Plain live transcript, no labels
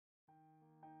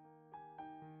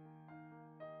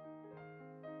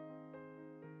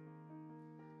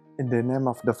In the name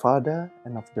of the Father,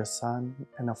 and of the Son,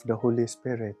 and of the Holy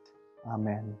Spirit.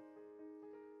 Amen.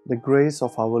 The grace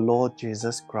of our Lord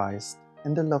Jesus Christ,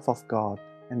 and the love of God,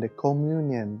 and the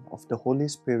communion of the Holy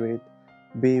Spirit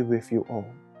be with you all.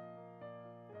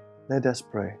 Let us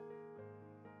pray.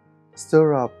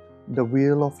 Stir up the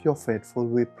will of your faithful,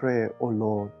 we pray, O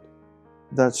Lord,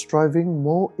 that striving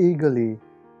more eagerly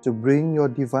to bring your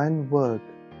divine work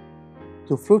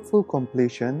to fruitful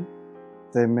completion,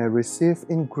 they may receive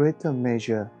in greater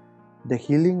measure the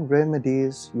healing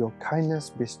remedies your kindness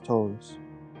bestows.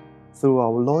 Through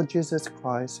our Lord Jesus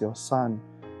Christ, your Son,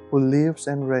 who lives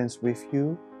and reigns with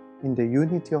you in the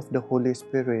unity of the Holy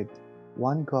Spirit,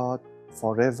 one God,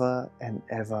 forever and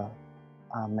ever.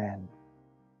 Amen.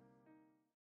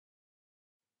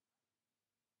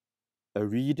 A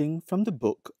reading from the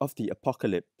book of the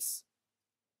Apocalypse.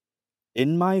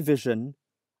 In my vision,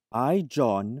 I,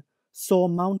 John, saw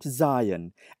Mount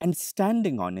Zion, and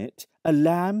standing on it, a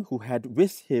Lamb who had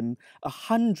with him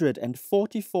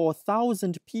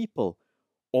 144,000 people,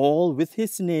 all with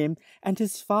his name and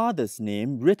his Father's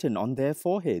name written on their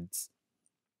foreheads.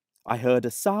 I heard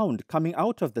a sound coming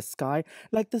out of the sky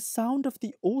like the sound of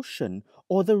the ocean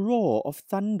or the roar of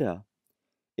thunder.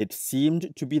 It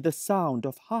seemed to be the sound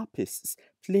of harpists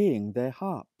playing their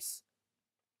harps.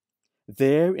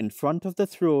 There, in front of the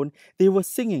throne, they were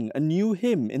singing a new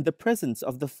hymn in the presence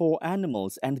of the 4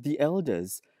 animals and the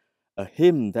elders, a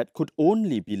hymn that could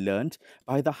only be learnt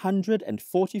by the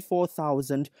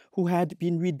 144,000 who had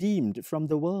been redeemed from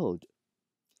the world.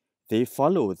 They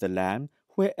follow the Lamb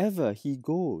wherever he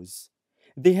goes.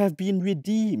 They have been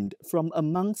redeemed from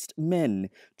amongst men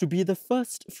to be the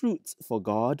first fruits for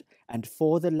God and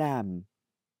for the Lamb.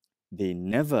 They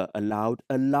never allowed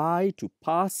a lie to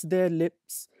pass their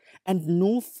lips, and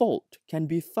no fault can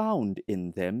be found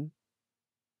in them.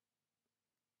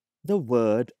 The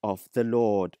word of the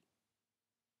Lord.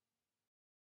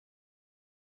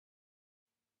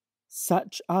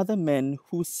 Such are the men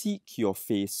who seek your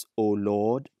face, O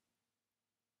Lord.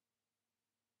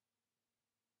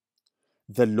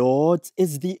 The Lord's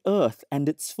is the earth and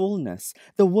its fullness,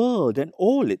 the world and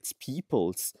all its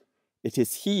peoples. It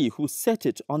is he who set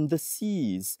it on the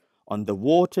seas, on the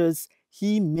waters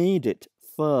he made it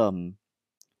firm.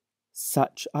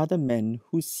 Such are the men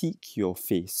who seek your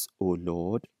face, O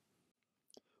Lord.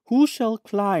 Who shall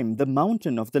climb the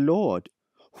mountain of the Lord?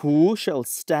 Who shall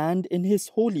stand in his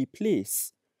holy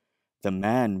place? The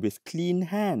man with clean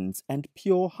hands and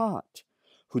pure heart,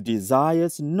 who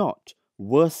desires not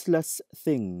worthless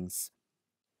things.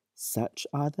 Such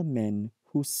are the men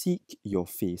who seek your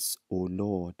face, O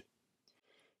Lord.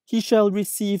 He shall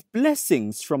receive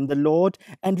blessings from the Lord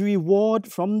and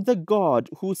reward from the God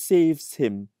who saves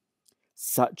him.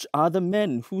 Such are the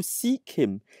men who seek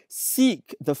him,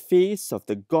 seek the face of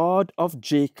the God of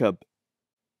Jacob.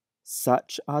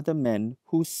 Such are the men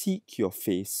who seek your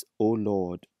face, O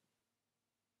Lord.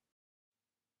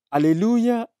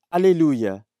 Alleluia,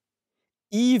 alleluia.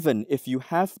 Even if you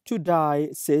have to die,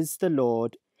 says the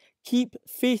Lord, keep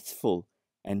faithful,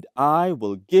 and I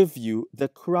will give you the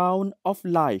crown of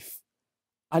life.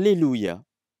 Alleluia.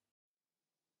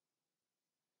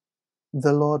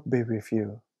 The Lord be with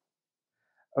you.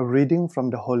 A reading from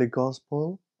the Holy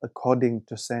Gospel according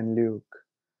to St. Luke.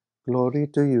 Glory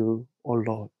to you, O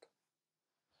Lord.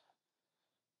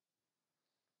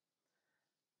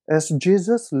 As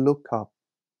Jesus looked up,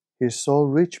 he saw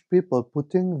rich people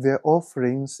putting their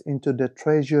offerings into the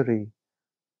treasury.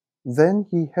 Then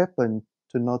he happened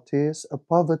to notice a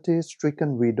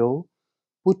poverty-stricken widow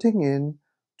putting in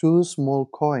 2 small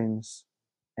coins,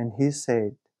 and he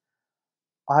said,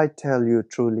 I tell you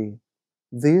truly,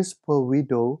 this poor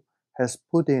widow has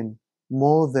put in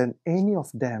more than any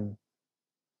of them.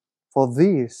 For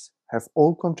these have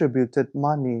all contributed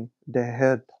money they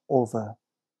had over.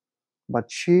 But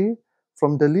she,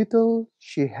 from the little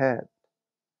she had,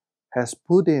 has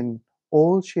put in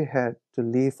all she had to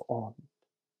live on.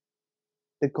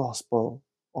 The Gospel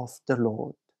of the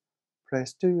Lord.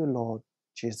 Praise to you, Lord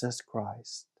Jesus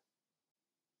Christ.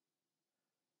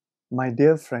 My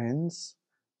dear friends,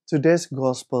 today's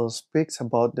Gospel speaks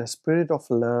about the spirit of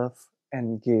love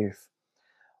and give.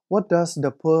 What does the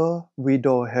poor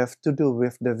widow have to do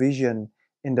with the vision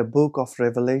in the book of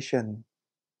Revelation?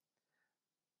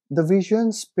 The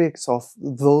vision speaks of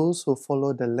those who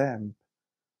follow the Lamb.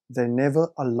 They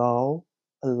never allow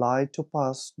a lie to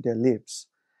pass their lips,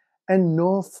 and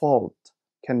no fault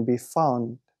can be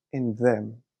found in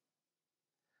them.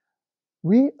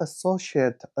 We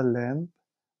associate a lamb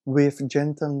with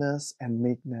gentleness and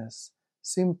meekness,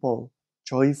 simple,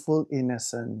 joyful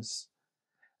innocence.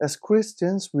 As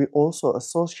Christians, we also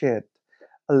associate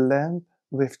a lamb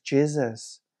with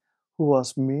Jesus, who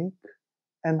was meek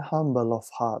and humble of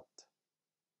heart.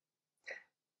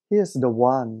 He is the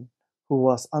one who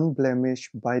was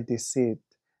unblemished by deceit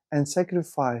and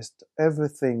sacrificed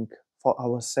everything for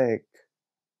our sake.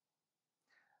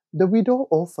 The widow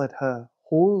offered her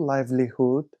whole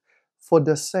livelihood for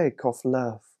the sake of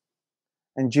love.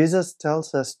 And Jesus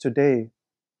tells us today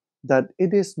that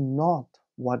it is not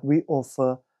what we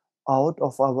offer out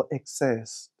of our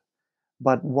excess,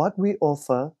 but what we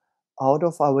offer out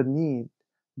of our need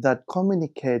that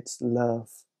communicates love.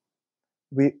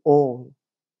 We all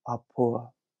are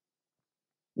poor.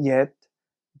 Yet,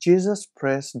 Jesus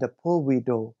praised the poor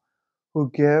widow who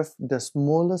gave the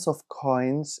smallest of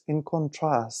coins in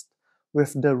contrast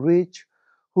with the rich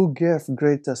who gave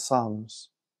greater sums.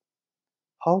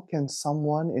 How can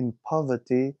someone in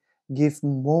poverty give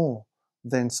more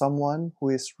than someone who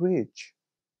is rich?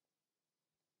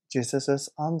 Jesus'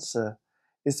 answer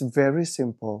is very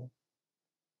simple.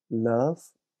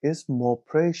 Love is more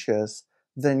precious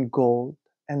than gold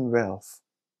and wealth.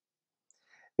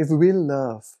 If we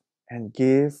love and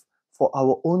give for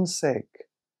our own sake,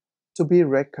 to be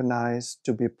recognized,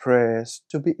 to be praised,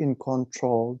 to be in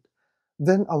control,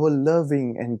 then our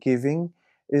loving and giving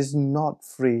is not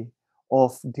free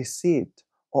of deceit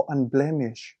or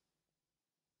unblemished.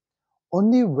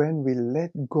 Only when we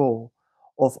let go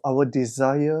of our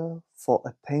desire for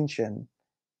attention,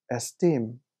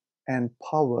 esteem, and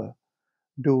power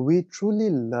do we truly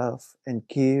love and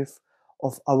give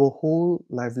of our whole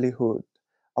livelihood,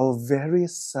 our very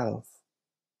self.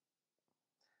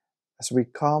 As we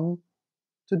come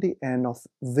to the end of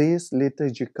this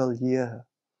liturgical year,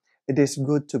 it is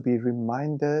good to be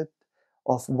reminded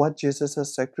of what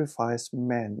Jesus' sacrifice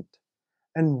meant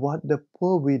and what the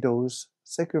poor widow's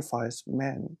sacrifice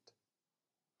meant.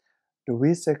 Do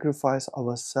we sacrifice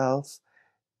ourselves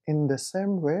in the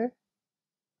same way?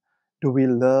 Do we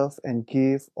love and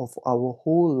give of our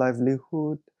whole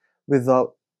livelihood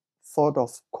without thought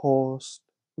of cost,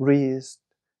 risk,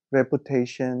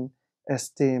 reputation,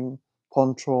 esteem,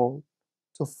 control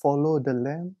to follow the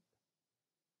Lamb?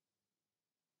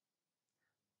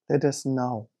 Let us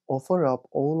now offer up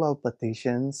all our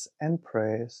petitions and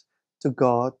prayers to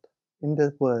God in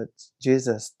the words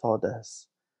Jesus taught us.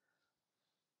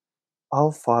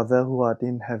 Our Father who art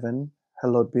in heaven,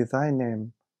 hallowed be thy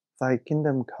name. Thy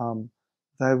kingdom come,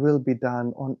 thy will be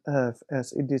done on earth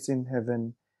as it is in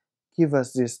heaven. Give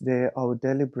us this day our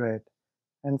daily bread,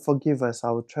 and forgive us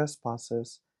our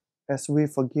trespasses, as we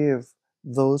forgive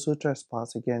those who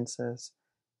trespass against us.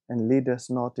 And lead us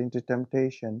not into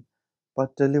temptation,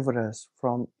 but deliver us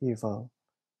from evil.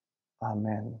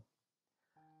 Amen.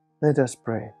 Let us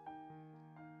pray.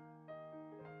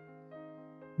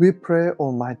 We pray,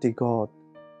 Almighty God,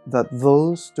 that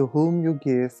those to whom you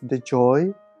give the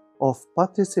joy of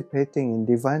participating in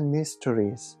divine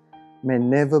mysteries may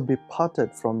never be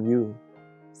parted from you.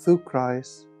 Through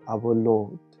Christ our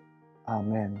Lord.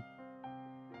 Amen.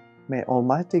 May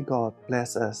Almighty God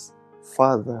bless us,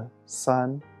 Father,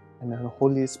 Son, and the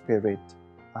Holy Spirit.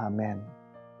 Amen.